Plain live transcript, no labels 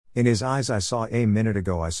In his eyes I saw a minute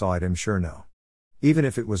ago I saw it him sure no. Even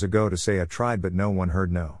if it was a go to say I tried but no one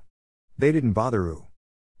heard no. They didn't bother ooh.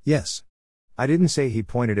 Yes. I didn't say he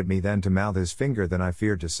pointed at me then to mouth his finger then I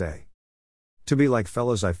feared to say. To be like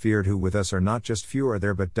fellows I feared who with us are not just few are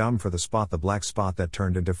there but dumb for the black spot that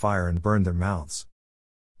turned into fire and burned their mouths.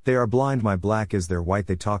 They are blind my black is their white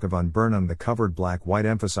they talk of unburn the covered black white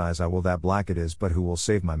emphasize I will that black it is but who will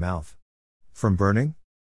save my mouth? From burning?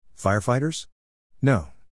 Firefighters? No.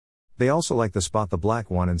 They also like the black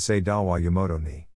one and say dawa yamoto ni.